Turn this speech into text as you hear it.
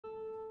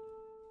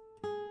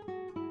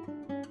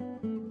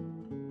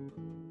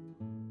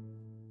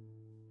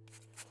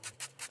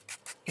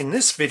In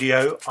this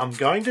video, I'm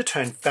going to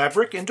turn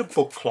fabric into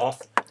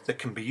bookcloth that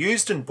can be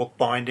used in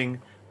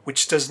bookbinding,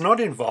 which does not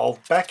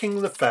involve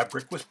backing the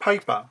fabric with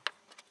paper.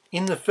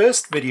 In the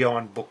first video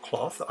on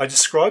bookcloth, I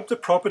described the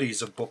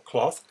properties of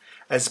bookcloth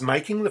as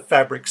making the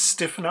fabric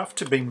stiff enough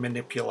to be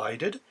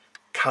manipulated,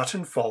 cut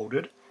and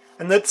folded,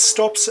 and that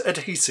stops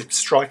adhesive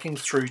striking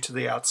through to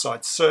the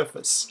outside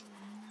surface.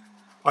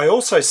 I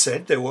also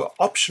said there were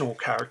optional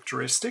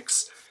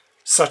characteristics,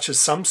 such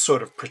as some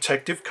sort of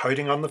protective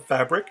coating on the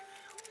fabric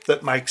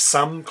that makes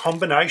some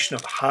combination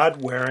of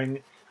hard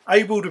wearing,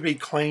 able to be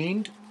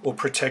cleaned or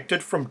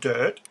protected from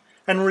dirt,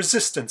 and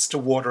resistance to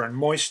water and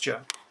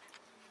moisture.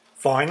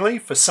 Finally,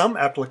 for some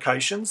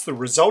applications, the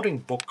resulting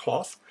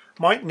bookcloth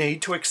might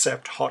need to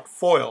accept hot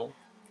foil.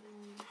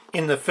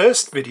 In the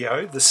first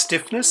video, the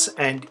stiffness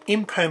and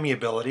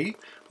impermeability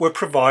were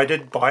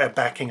provided by a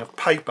backing of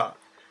paper,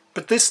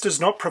 but this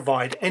does not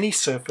provide any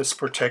surface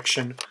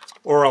protection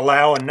or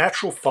allow a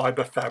natural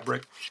fibre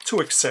fabric to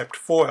accept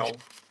foil.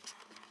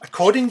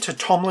 According to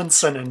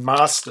Tomlinson and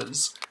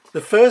Masters,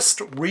 the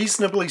first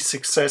reasonably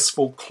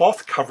successful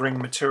cloth covering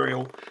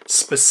material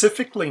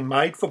specifically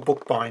made for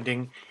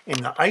bookbinding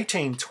in the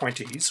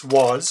 1820s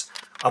was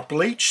a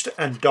bleached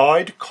and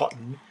dyed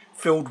cotton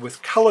filled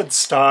with coloured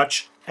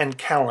starch and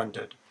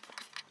calendared.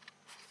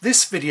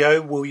 This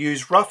video will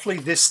use roughly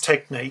this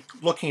technique,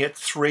 looking at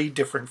 3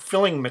 different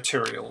filling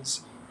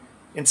materials.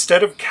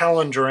 Instead of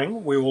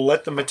calendering, we will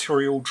let the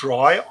material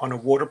dry on a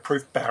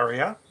waterproof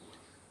barrier.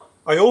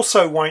 I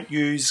also won't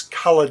use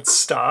coloured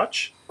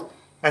starch,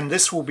 and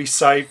this will be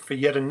saved for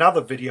yet another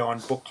video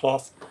on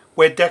bookcloth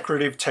where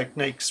decorative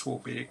techniques will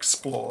be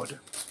explored.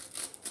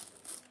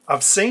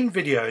 I've seen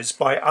videos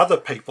by other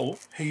people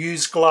who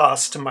use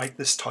glass to make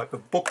this type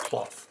of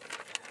bookcloth.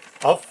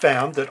 I've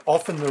found that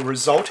often the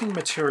resulting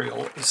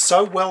material is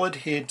so well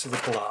adhered to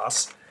the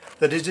glass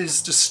that it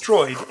is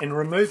destroyed in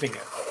removing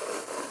it.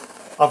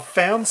 I've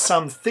found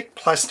some thick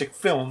plastic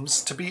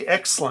films to be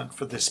excellent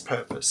for this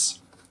purpose.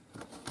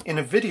 In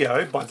a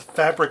video by the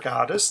fabric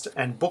artist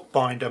and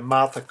bookbinder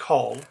Martha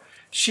Cole,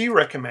 she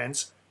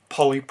recommends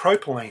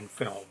polypropylene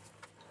film.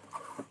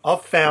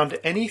 I've found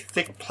any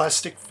thick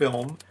plastic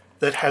film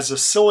that has a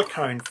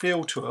silicone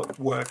feel to it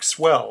works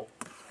well.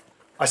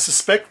 I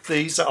suspect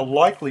these are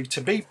likely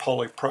to be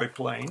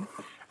polypropylene,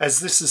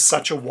 as this is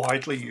such a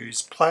widely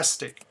used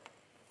plastic.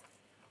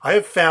 I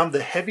have found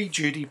the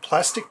heavy-duty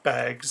plastic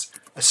bags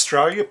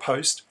Australia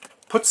Post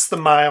puts the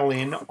mail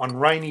in on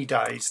rainy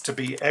days to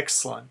be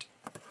excellent.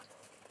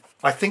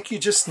 I think you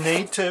just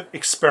need to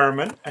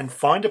experiment and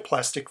find a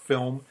plastic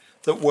film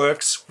that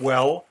works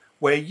well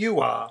where you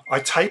are. I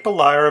tape a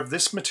layer of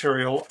this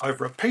material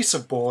over a piece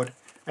of board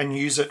and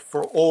use it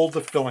for all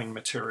the filling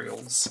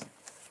materials.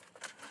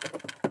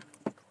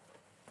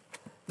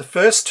 The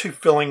first 2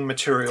 filling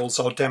materials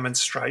I'll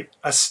demonstrate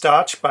are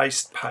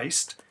starch-based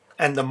paste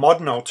and the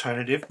modern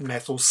alternative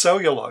methyl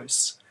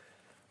cellulose.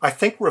 I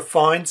think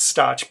refined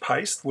starch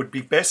paste would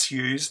be best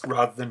used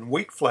rather than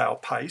wheat flour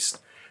paste,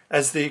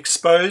 as the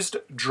exposed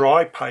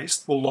dry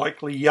paste will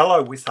likely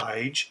yellow with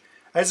age,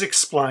 as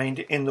explained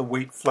in the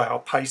wheat flour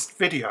paste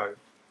video.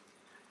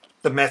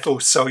 The methyl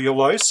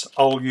cellulose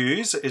I'll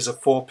use is a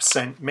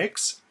 4%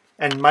 mix,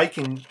 and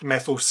making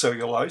methyl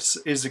cellulose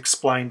is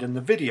explained in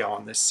the video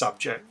on this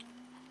subject.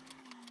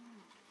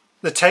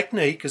 The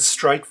technique is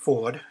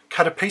straightforward.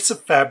 Cut a piece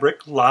of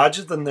fabric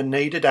larger than the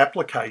needed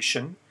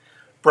application,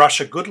 brush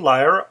a good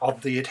layer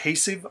of the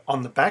adhesive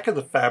on the back of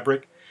the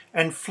fabric,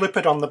 and flip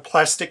it on the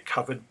plastic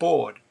covered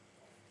board.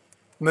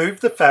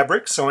 Move the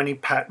fabric so any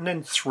pattern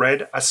and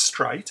thread are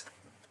straight.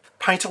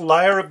 Paint a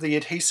layer of the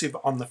adhesive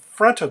on the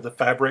front of the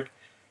fabric,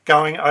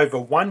 going over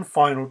one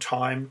final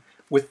time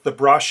with the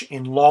brush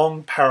in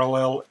long,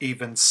 parallel,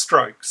 even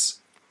strokes.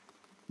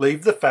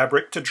 Leave the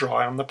fabric to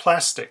dry on the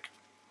plastic.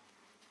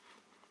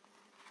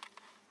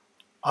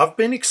 I've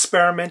been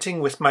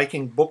experimenting with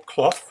making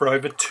bookcloth for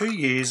over 2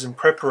 years in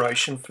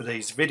preparation for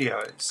these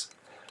videos.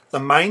 The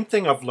main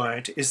thing I've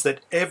learned is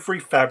that every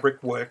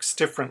fabric works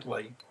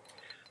differently.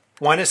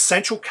 One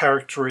essential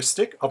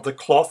characteristic of the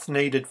cloth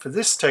needed for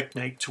this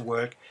technique to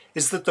work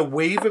is that the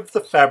weave of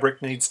the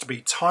fabric needs to be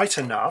tight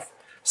enough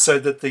so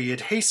that the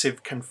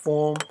adhesive can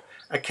form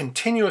a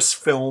continuous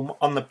film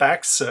on the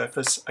back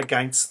surface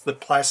against the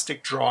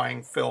plastic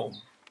drying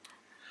film.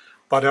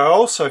 But I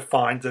also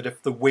find that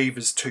if the weave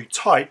is too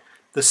tight,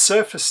 the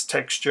surface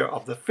texture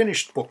of the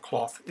finished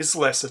bookcloth is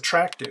less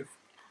attractive.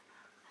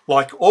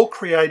 Like all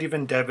creative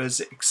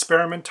endeavours,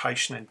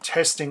 experimentation and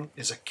testing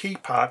is a key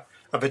part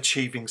of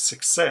achieving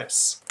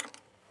success.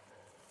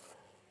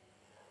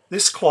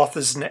 This cloth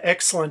is an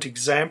excellent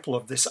example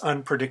of this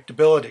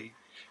unpredictability.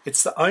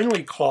 It's the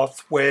only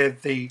cloth where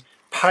the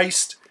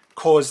paste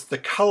caused the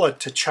colour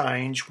to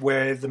change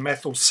where the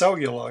methyl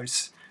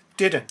cellulose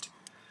didn't.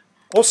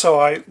 Also,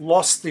 I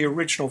lost the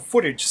original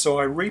footage, so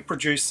I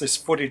reproduced this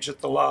footage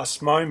at the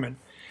last moment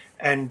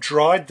and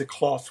dried the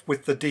cloth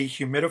with the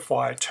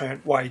dehumidifier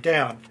turned way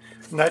down,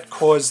 and that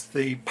caused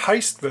the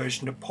paste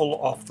version to pull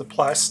off the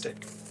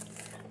plastic.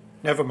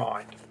 Never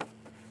mind.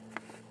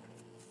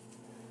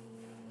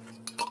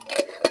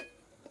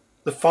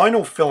 The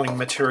final filling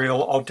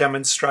material I'll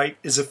demonstrate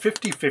is a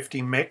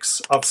 50-50 mix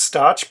of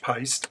starch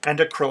paste and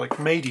acrylic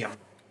medium.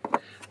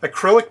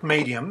 Acrylic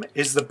medium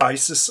is the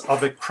basis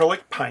of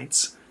acrylic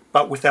paints,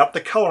 but without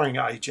the colouring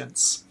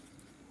agents.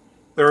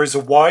 There is a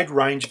wide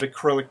range of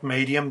acrylic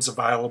mediums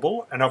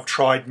available, and I've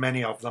tried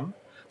many of them.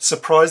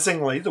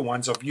 Surprisingly, the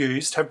ones I've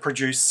used have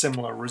produced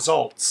similar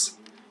results.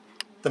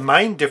 The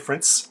main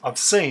difference I've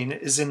seen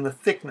is in the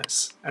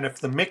thickness, and if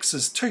the mix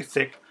is too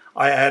thick,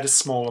 I add a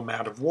small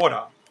amount of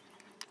water.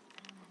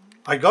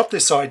 I got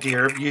this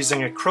idea of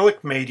using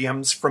acrylic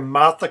mediums from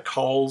Martha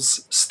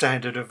Cole's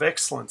Standard of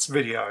Excellence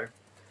video.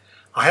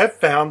 I have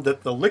found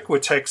that the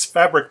Liquitex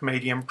fabric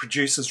medium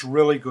produces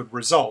really good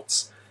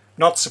results.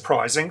 Not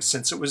surprising,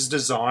 since it was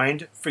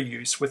designed for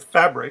use with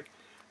fabric,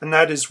 and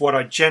that is what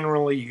I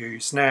generally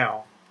use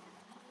now.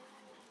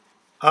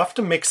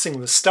 After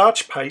mixing the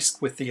starch paste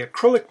with the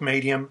acrylic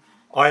medium,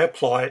 I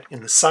apply it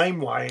in the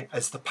same way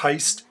as the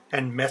paste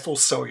and methyl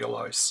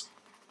cellulose.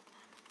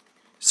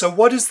 So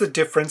what is the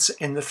difference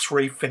in the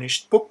three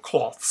finished book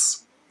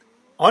cloths?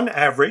 On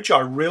average, I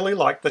really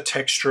like the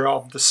texture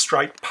of the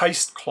straight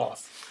paste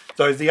cloth,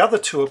 though the other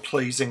two are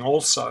pleasing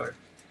also.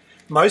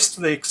 Most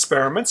of the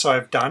experiments I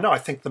have done, I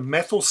think the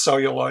methyl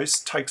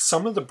cellulose takes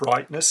some of the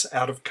brightness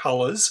out of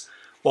colours,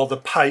 while the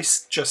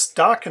paste just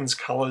darkens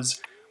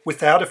colours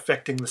without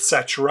affecting the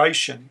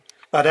saturation.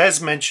 But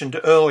as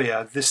mentioned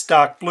earlier, this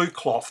dark blue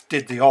cloth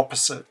did the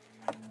opposite.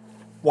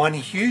 One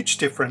huge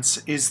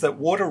difference is that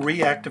water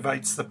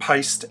reactivates the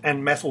paste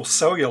and methyl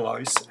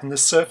cellulose, and the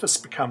surface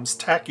becomes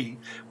tacky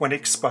when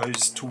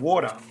exposed to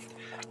water,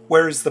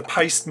 whereas the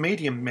paste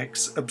medium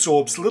mix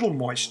absorbs little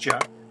moisture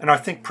and I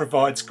think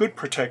provides good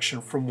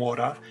protection from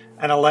water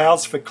and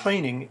allows for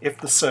cleaning if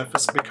the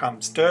surface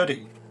becomes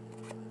dirty.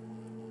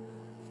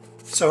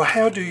 So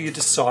how do you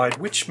decide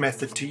which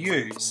method to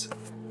use?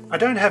 I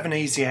don't have an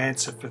easy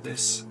answer for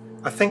this.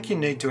 I think you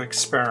need to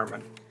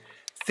experiment.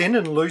 Thin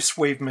and loose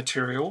weave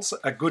materials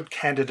are good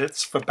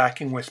candidates for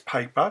backing with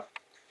paper.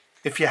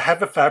 If you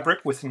have a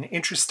fabric with an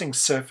interesting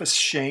surface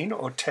sheen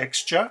or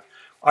texture,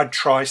 I'd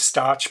try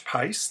starch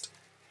paste.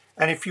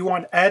 And if you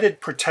want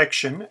added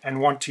protection and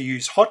want to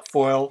use hot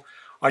foil,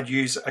 I'd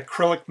use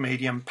acrylic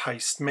medium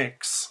paste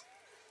mix.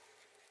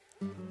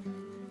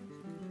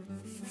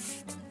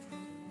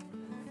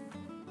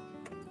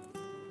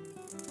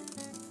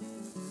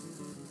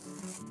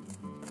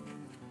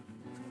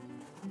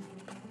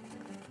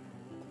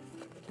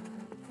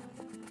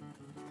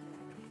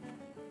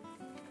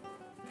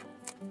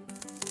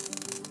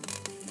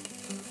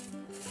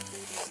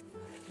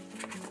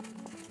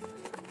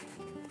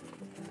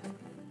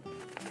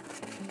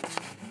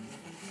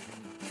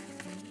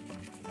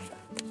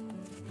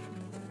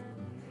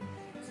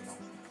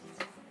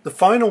 The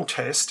final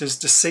test is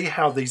to see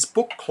how these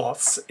book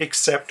cloths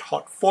accept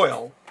hot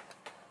foil.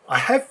 I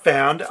have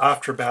found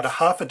after about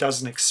half a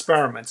dozen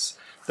experiments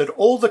that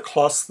all the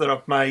cloths that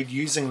I've made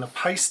using the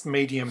paste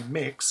medium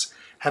mix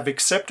have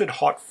accepted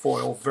hot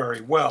foil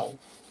very well.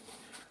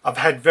 I've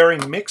had very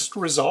mixed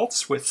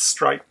results with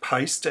straight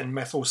paste and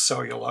methyl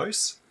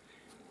cellulose.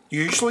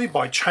 Usually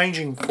by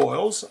changing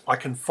foils I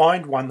can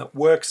find one that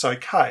works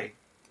okay.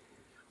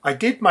 I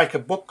did make a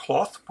book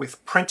cloth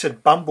with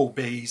printed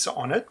bumblebees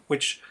on it,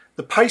 which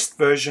the paste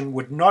version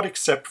would not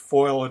accept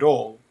foil at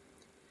all.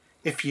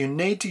 If you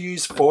need to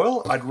use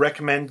foil, I'd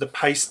recommend the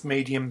paste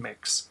medium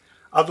mix.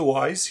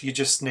 Otherwise, you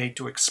just need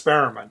to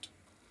experiment.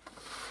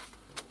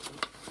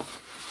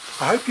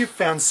 I hope you've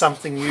found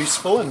something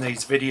useful in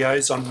these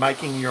videos on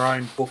making your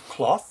own book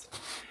cloth.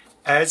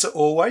 As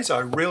always, I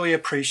really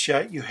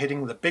appreciate you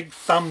hitting the big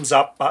thumbs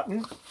up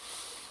button.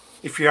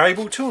 If you're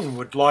able to and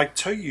would like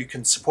to, you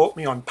can support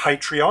me on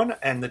Patreon,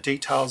 and the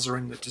details are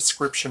in the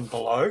description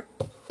below.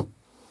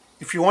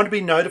 If you want to be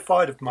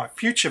notified of my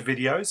future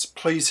videos,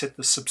 please hit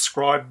the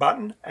subscribe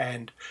button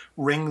and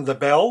ring the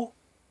bell.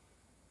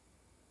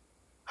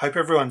 Hope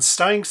everyone's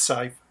staying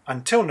safe.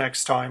 Until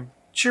next time,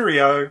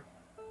 cheerio.